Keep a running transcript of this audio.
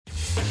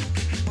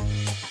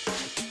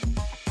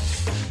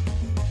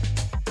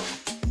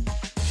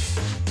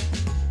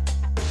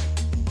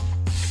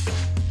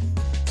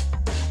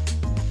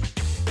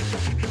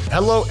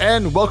Hello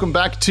and welcome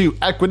back to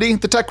Equity,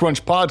 the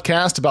TechCrunch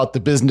podcast about the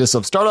business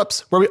of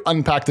startups, where we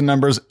unpack the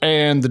numbers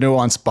and the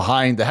nuance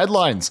behind the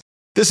headlines.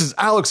 This is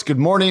Alex. Good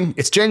morning.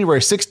 It's January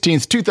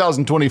 16th,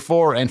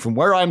 2024, and from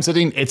where I'm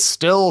sitting, it's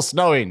still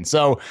snowing.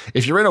 So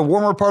if you're in a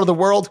warmer part of the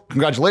world,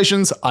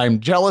 congratulations.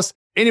 I'm jealous.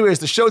 Anyways,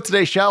 the show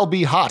today shall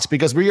be hot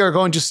because we are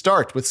going to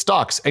start with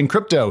stocks and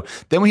crypto.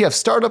 Then we have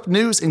startup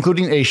news,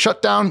 including a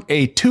shutdown,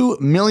 a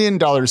 $2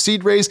 million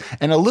seed raise,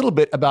 and a little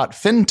bit about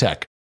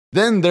Fintech.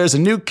 Then there's a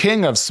new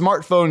king of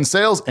smartphone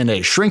sales and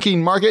a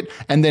shrinking market,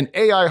 and then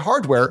AI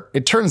hardware,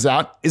 it turns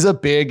out, is a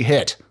big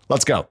hit.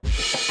 Let's go.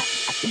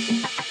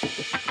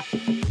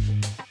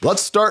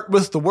 Let's start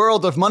with the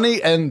world of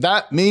money, and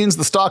that means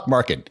the stock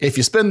market. If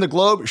you spin the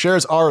globe,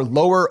 shares are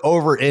lower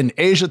over in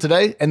Asia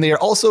today, and they are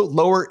also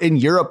lower in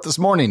Europe this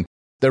morning.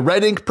 The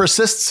red ink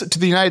persists to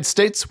the United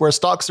States, where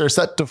stocks are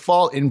set to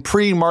fall in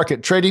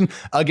pre-market trading.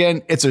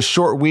 Again, it's a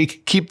short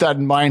week. Keep that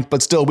in mind,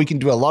 but still, we can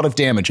do a lot of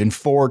damage in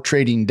 4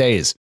 trading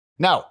days.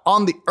 Now,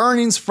 on the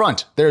earnings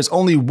front, there's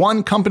only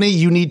one company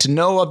you need to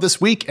know of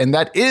this week, and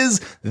that is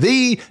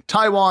the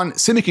Taiwan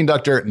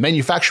Semiconductor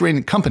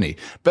Manufacturing Company,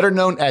 better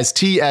known as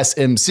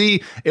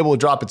TSMC. It will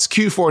drop its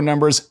Q4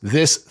 numbers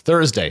this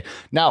Thursday.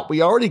 Now,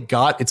 we already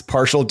got its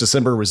partial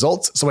December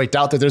results, so I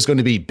doubt that there's going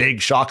to be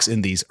big shocks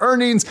in these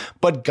earnings,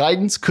 but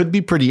guidance could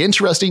be pretty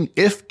interesting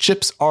if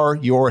chips are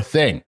your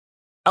thing.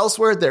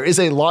 Elsewhere, there is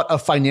a lot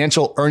of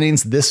financial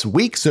earnings this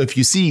week, so if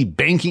you see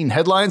banking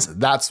headlines,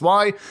 that's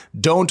why.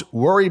 Don't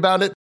worry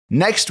about it.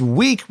 Next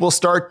week will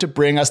start to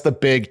bring us the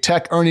big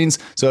tech earnings,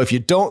 so if you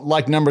don't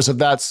like numbers of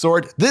that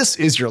sort, this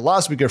is your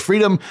last week of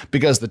freedom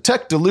because the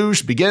tech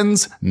deluge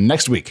begins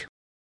next week.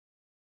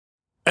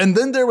 And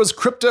then there was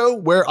crypto,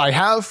 where I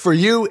have for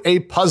you a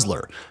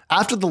puzzler.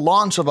 After the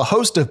launch of a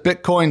host of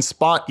Bitcoin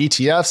spot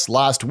ETFs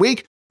last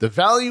week, the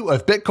value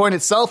of Bitcoin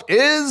itself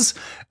is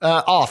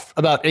off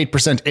about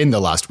 8% in the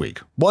last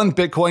week. One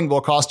Bitcoin will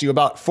cost you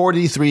about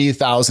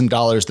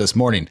 $43,000 this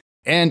morning.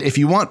 And if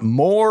you want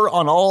more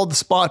on all the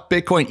spot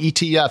Bitcoin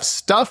ETF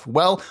stuff,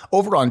 well,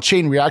 over on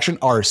Chain Reaction,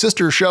 our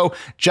sister show,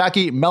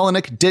 Jackie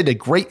Melinek did a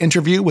great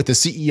interview with the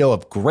CEO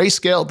of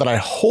Grayscale that I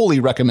wholly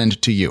recommend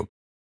to you.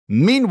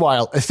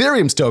 Meanwhile,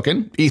 Ethereum's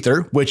token,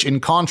 Ether, which in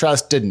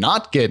contrast did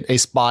not get a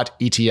spot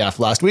ETF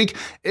last week,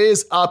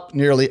 is up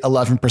nearly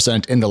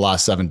 11% in the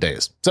last 7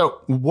 days.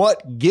 So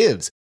what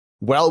gives?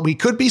 Well, we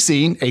could be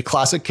seeing a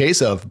classic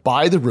case of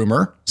buy the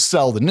rumor,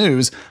 sell the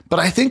news, but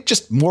I think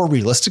just more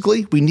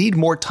realistically, we need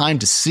more time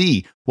to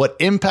see what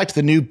impact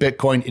the new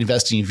Bitcoin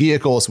investing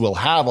vehicles will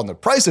have on the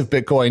price of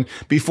Bitcoin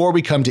before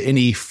we come to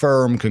any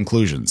firm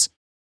conclusions.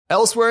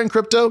 Elsewhere in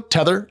crypto,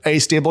 Tether, a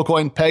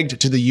stablecoin pegged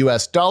to the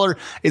US dollar,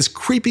 is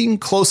creeping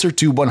closer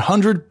to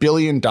 $100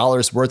 billion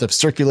worth of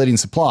circulating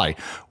supply,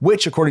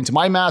 which, according to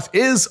my math,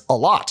 is a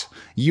lot.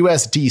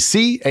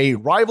 USDC, a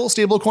rival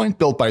stablecoin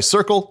built by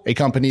Circle, a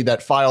company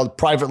that filed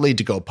privately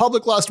to go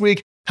public last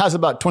week, has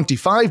about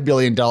 $25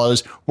 billion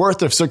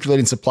worth of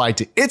circulating supply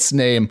to its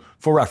name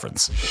for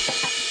reference.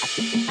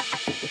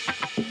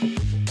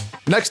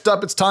 Next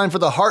up, it's time for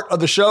the heart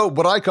of the show,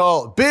 what I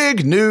call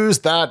big news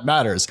that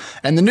matters.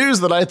 And the news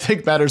that I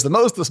think matters the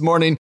most this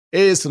morning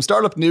is some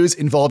startup news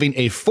involving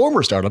a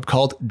former startup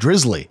called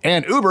Drizzly.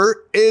 And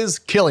Uber is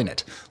killing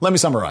it. Let me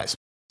summarize.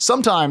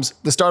 Sometimes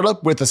the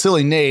startup with a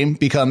silly name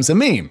becomes a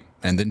meme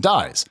and then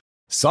dies.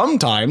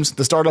 Sometimes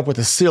the startup with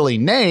a silly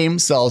name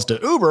sells to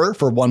Uber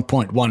for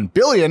 $1.1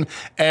 billion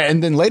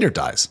and then later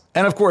dies.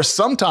 And of course,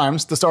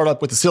 sometimes the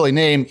startup with a silly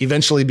name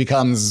eventually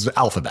becomes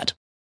Alphabet.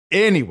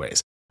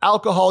 Anyways,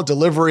 alcohol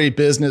delivery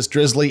business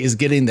Drizzly is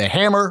getting the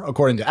hammer,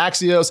 according to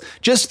Axios,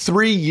 just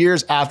 3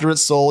 years after it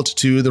sold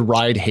to the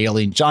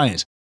ride-hailing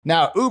giant.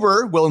 Now,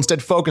 Uber will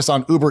instead focus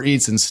on Uber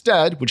Eats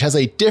instead, which has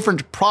a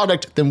different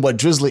product than what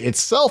Drizzly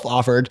itself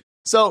offered.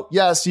 So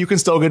yes, you can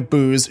still get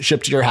booze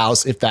shipped to your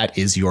house if that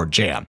is your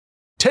jam.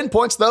 10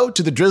 points, though,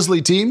 to the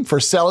Drizzly team for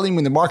selling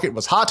when the market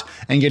was hot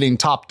and getting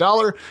top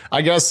dollar.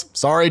 I guess,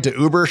 sorry to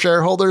Uber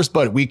shareholders,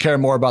 but we care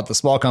more about the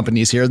small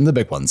companies here than the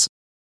big ones.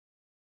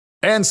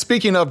 And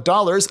speaking of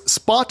dollars,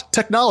 Spot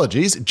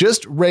Technologies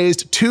just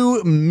raised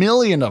 2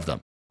 million of them.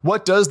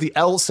 What does the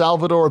El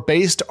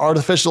Salvador-based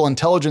artificial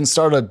intelligence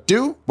startup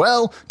do?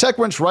 Well,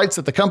 TechCrunch writes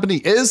that the company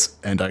is,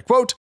 and I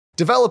quote,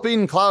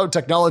 developing cloud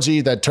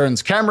technology that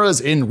turns cameras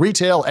in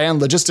retail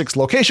and logistics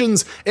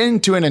locations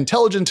into an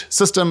intelligent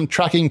system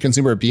tracking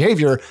consumer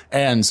behavior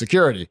and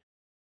security.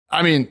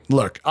 I mean,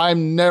 look,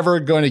 I'm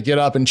never going to get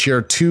up and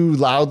cheer too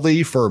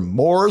loudly for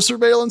more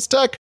surveillance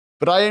tech,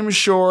 but I am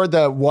sure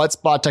that what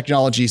Spot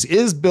Technologies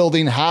is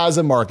building has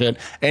a market,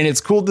 and it's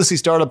cool to see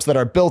startups that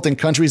are built in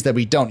countries that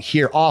we don't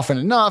hear often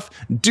enough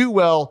do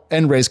well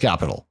and raise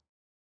capital.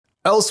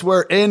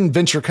 Elsewhere in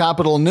venture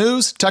capital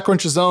news,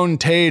 TechCrunch's own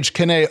Tej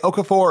Kene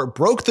Okafor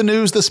broke the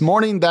news this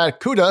morning that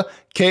Kuda,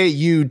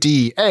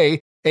 Kuda,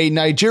 a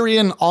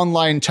Nigerian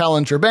online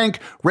challenger bank,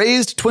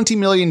 raised $20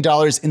 million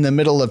in the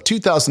middle of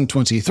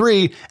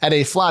 2023 at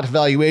a flat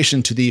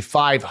valuation to the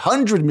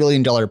 $500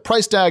 million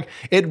price tag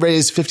it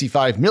raised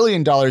 $55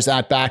 million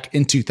at back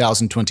in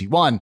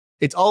 2021.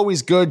 It's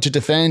always good to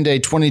defend a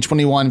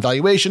 2021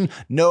 valuation,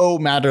 no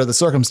matter the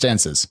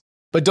circumstances.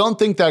 But don't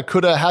think that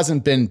CUDA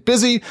hasn't been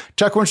busy.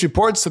 TechCrunch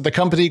reports that the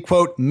company,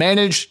 quote,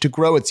 managed to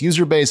grow its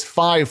user base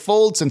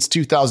 5-fold since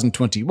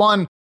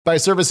 2021 by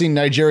servicing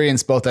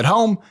Nigerians both at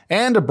home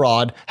and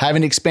abroad,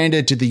 having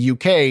expanded to the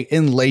UK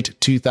in late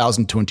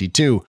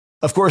 2022.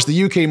 Of course,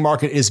 the UK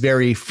market is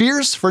very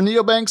fierce for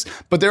neobanks,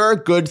 but there are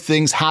good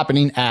things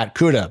happening at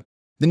CUDA.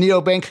 The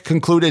neobank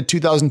concluded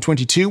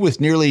 2022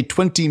 with nearly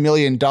 $20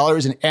 million in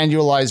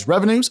annualized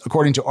revenues,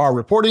 according to our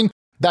reporting.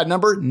 That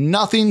number,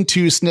 nothing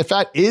to sniff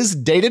at, is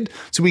dated,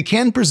 so we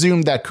can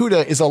presume that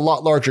CUDA is a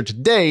lot larger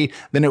today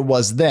than it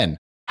was then.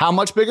 How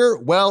much bigger?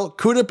 Well,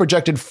 CUDA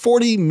projected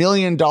 $40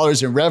 million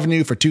in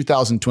revenue for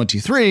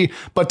 2023,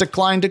 but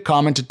declined to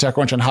comment to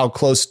TechCrunch on how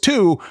close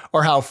to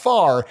or how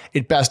far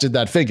it bested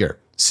that figure.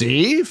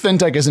 See,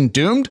 Fintech isn't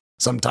doomed.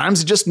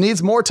 Sometimes it just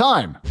needs more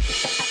time.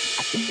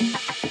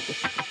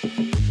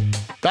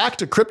 Back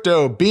to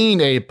crypto being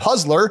a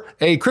puzzler,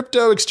 a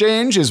crypto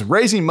exchange is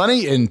raising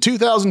money in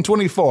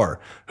 2024.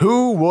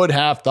 Who would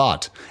have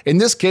thought? In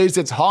this case,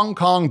 it's Hong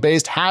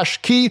Kong-based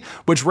HashKey,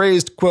 which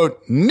raised,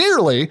 quote,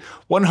 nearly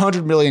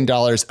 $100 million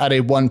at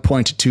a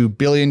 $1.2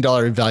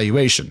 billion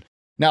valuation.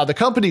 Now, the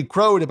company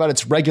crowed about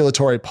its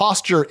regulatory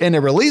posture in a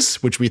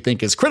release, which we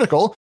think is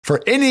critical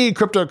for any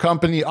crypto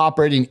company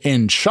operating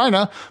in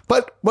China.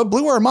 But what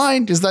blew our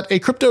mind is that a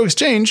crypto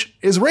exchange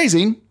is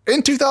raising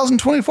in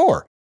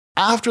 2024.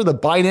 After the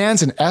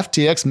Binance and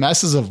FTX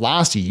messes of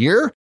last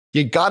year,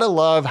 you gotta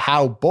love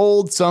how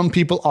bold some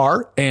people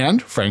are, and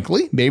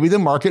frankly, maybe the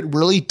market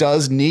really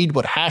does need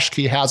what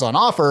HashKey has on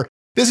offer.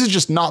 This is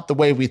just not the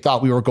way we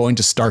thought we were going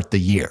to start the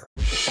year.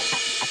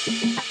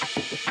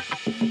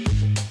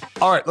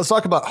 All right, let's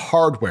talk about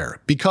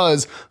hardware,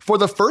 because for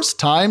the first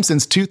time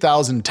since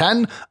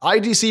 2010,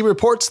 IDC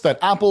reports that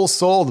Apple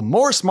sold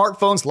more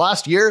smartphones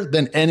last year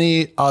than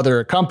any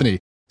other company.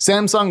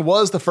 Samsung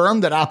was the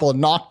firm that Apple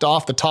knocked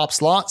off the top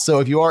slot, so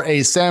if you are a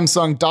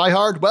Samsung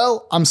diehard,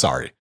 well, I'm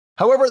sorry.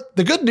 However,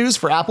 the good news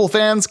for Apple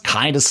fans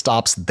kind of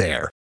stops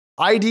there.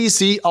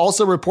 IDC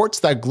also reports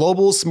that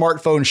global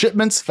smartphone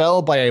shipments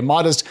fell by a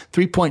modest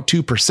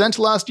 3.2%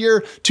 last year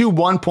to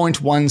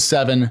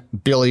 1.17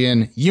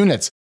 billion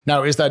units.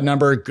 Now, is that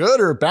number good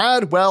or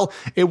bad? Well,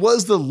 it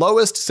was the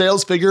lowest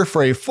sales figure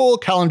for a full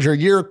calendar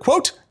year,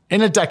 quote,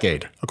 in a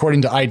decade,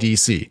 according to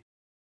IDC.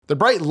 The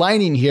bright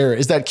lining here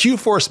is that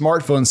Q4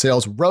 smartphone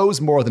sales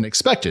rose more than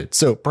expected,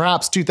 so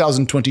perhaps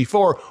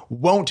 2024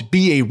 won't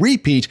be a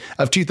repeat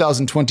of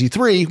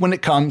 2023 when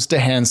it comes to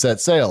handset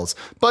sales.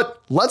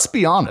 But let's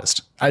be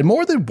honest, at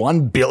more than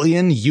 1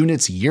 billion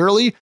units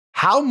yearly,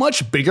 how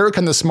much bigger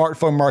can the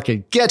smartphone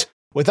market get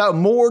without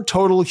more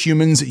total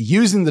humans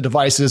using the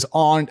devices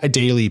on a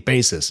daily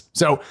basis?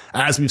 So,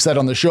 as we've said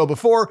on the show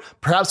before,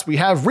 perhaps we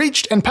have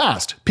reached and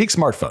passed peak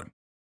smartphone.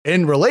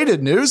 In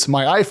related news,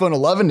 my iPhone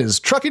 11 is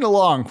trucking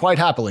along quite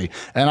happily,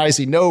 and I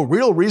see no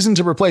real reason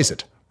to replace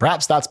it.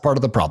 Perhaps that's part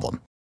of the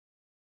problem.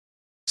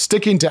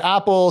 Sticking to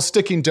Apple,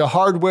 sticking to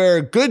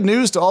hardware, good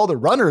news to all the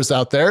runners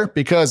out there,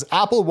 because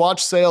Apple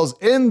Watch sales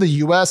in the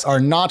US are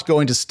not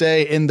going to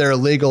stay in their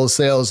legal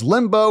sales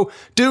limbo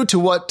due to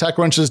what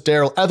TechCrunch's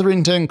Daryl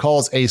Etherington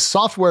calls a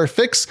software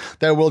fix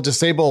that will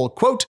disable,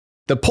 quote,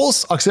 the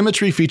pulse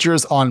oximetry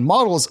features on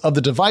models of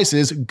the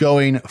devices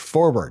going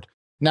forward.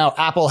 Now,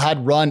 Apple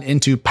had run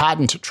into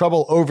patent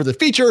trouble over the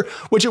feature,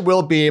 which it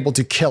will be able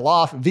to kill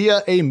off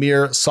via a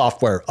mere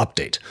software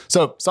update.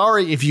 So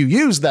sorry if you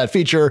use that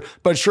feature,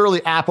 but surely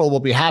Apple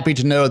will be happy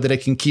to know that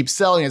it can keep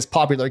selling its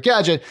popular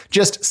gadget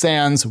just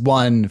sans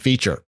one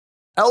feature.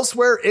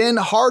 Elsewhere in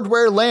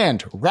hardware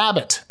land,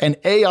 Rabbit, an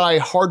AI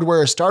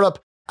hardware startup,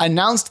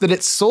 announced that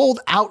it sold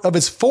out of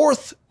its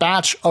fourth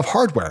batch of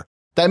hardware.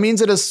 That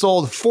means it has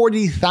sold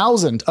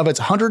 40,000 of its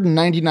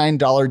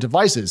 $199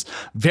 devices.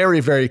 Very,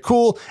 very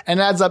cool,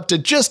 and adds up to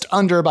just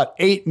under about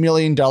 $8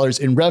 million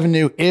in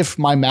revenue if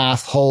my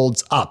math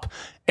holds up.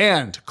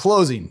 And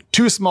closing,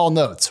 two small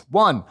notes.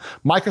 One,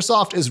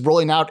 Microsoft is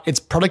rolling out its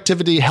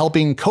productivity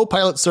helping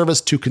Copilot service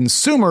to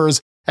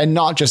consumers and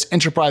not just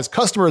enterprise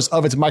customers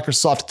of its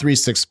Microsoft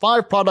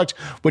 365 product,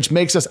 which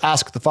makes us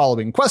ask the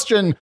following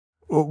question.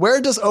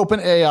 Where does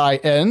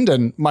OpenAI end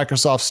and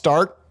Microsoft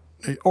start?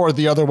 Or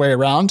the other way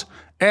around.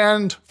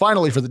 And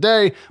finally for the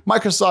day,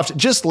 Microsoft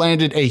just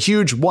landed a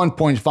huge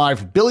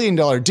 $1.5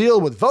 billion deal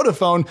with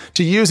Vodafone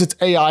to use its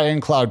AI and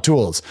cloud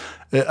tools.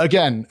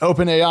 Again,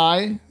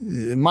 OpenAI,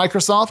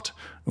 Microsoft,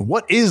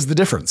 what is the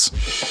difference?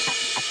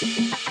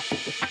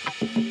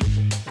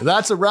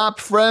 That's a wrap,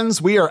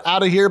 friends. We are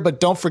out of here,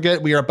 but don't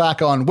forget we are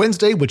back on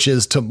Wednesday, which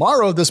is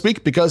tomorrow this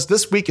week, because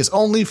this week is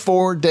only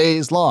 4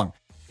 days long.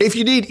 If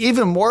you need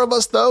even more of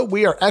us, though,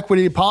 we are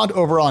Equity Pod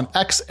over on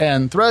X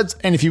and Threads.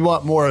 And if you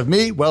want more of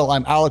me, well,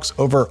 I'm Alex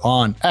over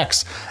on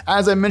X.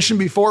 As I mentioned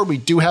before, we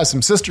do have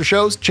some sister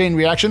shows, Chain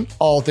Reaction,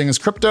 All Things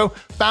Crypto,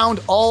 Found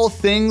All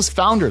Things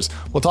Founders.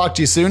 We'll talk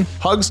to you soon.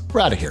 Hugs,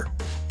 we're out of here.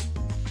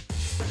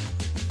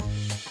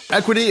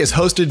 Equity is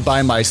hosted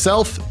by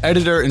myself,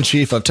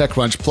 editor-in-chief of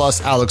TechCrunch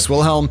Plus, Alex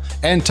Wilhelm,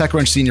 and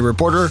TechCrunch senior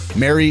reporter,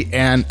 Mary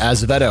Ann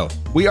Azevedo.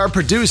 We are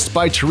produced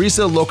by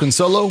Teresa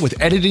Loconsolo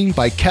with editing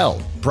by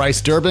Kel.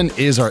 Bryce Durbin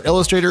is our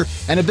illustrator,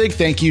 and a big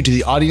thank you to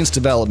the audience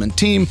development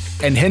team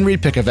and Henry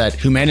Picavet,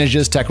 who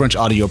manages TechCrunch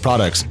audio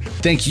products.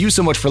 Thank you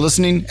so much for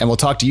listening, and we'll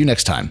talk to you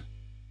next time.